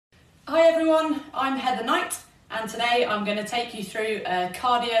Hi everyone, I'm Heather Knight and today I'm going to take you through a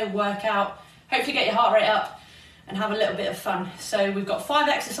cardio workout, hopefully get your heart rate up and have a little bit of fun. So we've got 5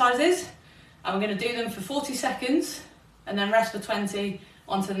 exercises and we're going to do them for 40 seconds and then rest for 20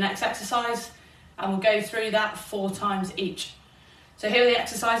 onto the next exercise, and we'll go through that 4 times each. So here are the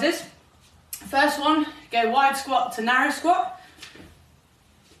exercises. First one, go wide squat to narrow squat,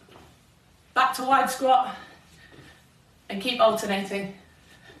 back to wide squat and keep alternating.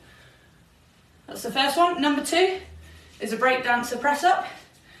 That's the first one. Number 2 is a breakdancer press up.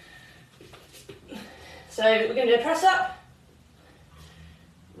 So we're going to do a press up,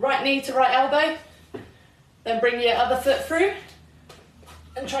 right knee to right elbow, then bring your other foot through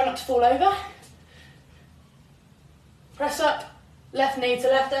and try not to fall over. Press up, left knee to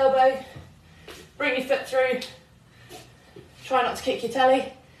left elbow, bring your foot through, try not to kick your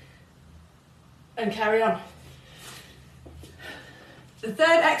telly and carry on. The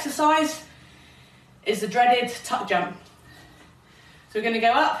third exercise is the dreaded tuck jump. So we're going to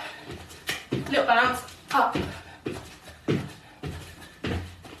go up, little bounce, up.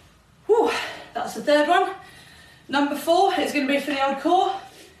 Whew, that's the third one. Number 4 is going to be for the old core.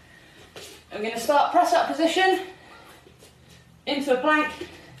 We're going to start press up position, into a plank,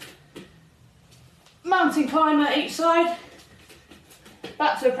 mountain climber each side,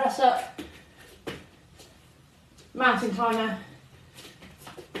 back to a press up, mountain climber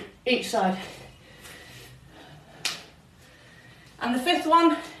each side. And the 5th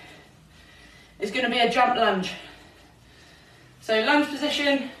one is going to be a jump lunge. So lunge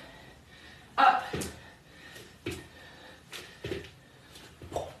position, up.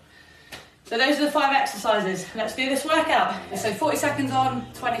 So those are the 5 exercises. Let's do this workout. So 40 seconds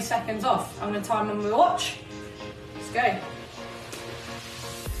on, 20 seconds off. I'm going to time on my watch. Let's go.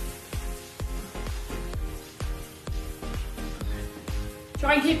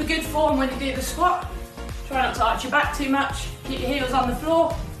 Try and keep a good form when you do the squat. Try not to arch your back too much. Keep your heels on the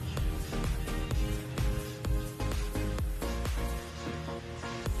floor.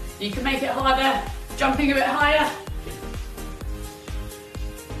 You can make it harder, jumping a bit higher.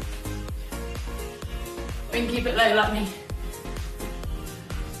 Or you can keep it low like me.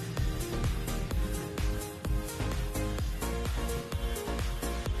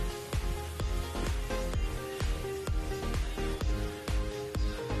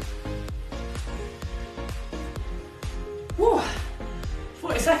 Whew,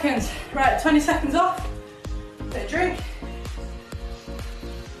 40 seconds. Right, 20 seconds off. Bit of drink.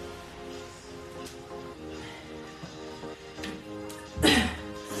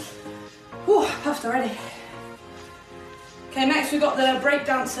 Whew, puffed already. Okay, next we've got the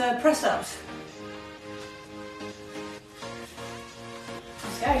breakdancer press ups.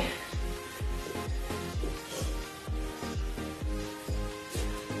 Let's go.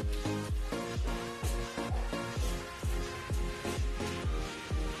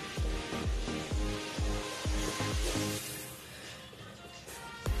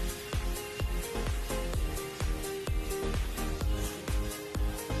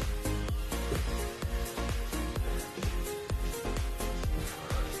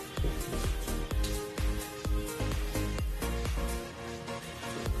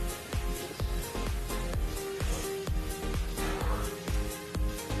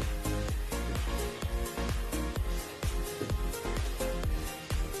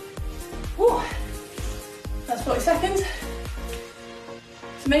 Whew. That's 40 seconds.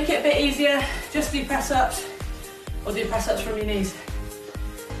 To make it a bit easier, just do press ups or do press ups from your knees.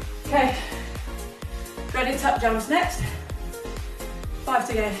 Okay, dreaded tuck jumps next. 5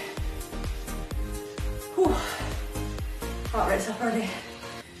 to go. Whew. Heart rate's up already.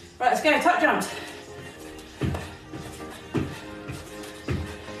 Right, let's go, tuck jumps.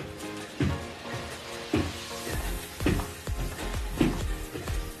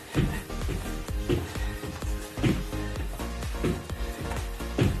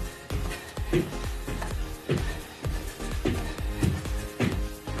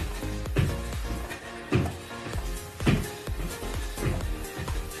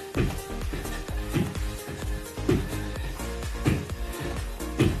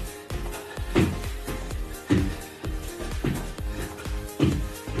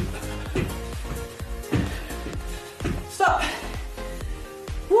 Stop.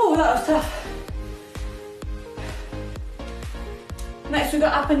 Whoa, that was tough. Next we've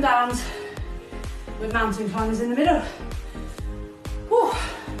got up and downs with mountain climbers in the middle. Whew.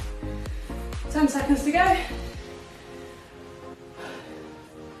 10 seconds to go.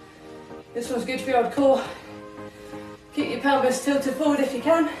 This one's good for your old core. Keep your pelvis tilted forward if you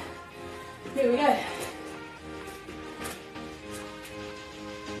can. Here we go.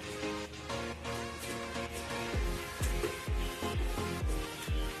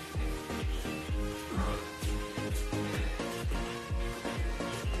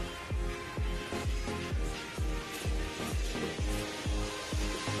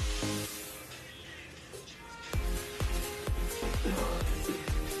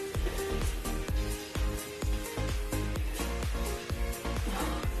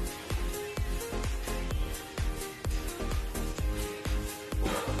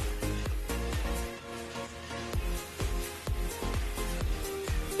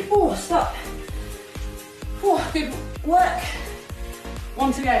 Oh, stop. Oh, good work.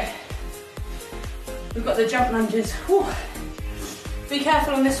 1 to go. We've got the jump lunges. Oh. Be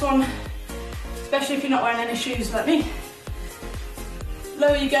careful on this one, especially if you're not wearing any shoes like me.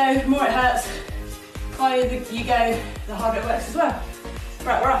 Lower you go, the more it hurts. Higher you go, the harder it works as well.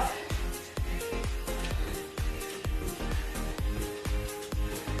 Right, we're off.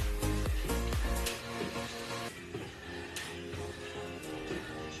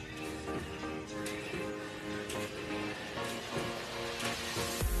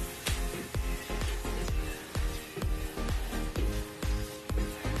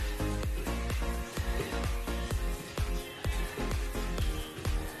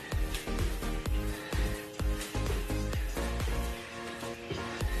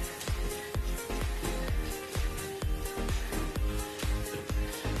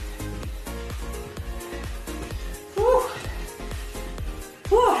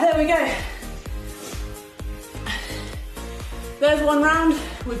 There we go. There's 1 round.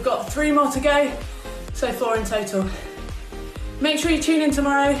 We've got 3 more to go, so 4 in total. Make sure you tune in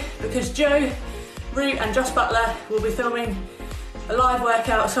tomorrow because Joe, Root and Josh Butler will be filming a live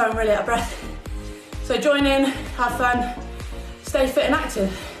workout, so I'm really out of breath. So join in, have fun, stay fit and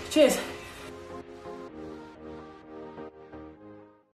active. Cheers.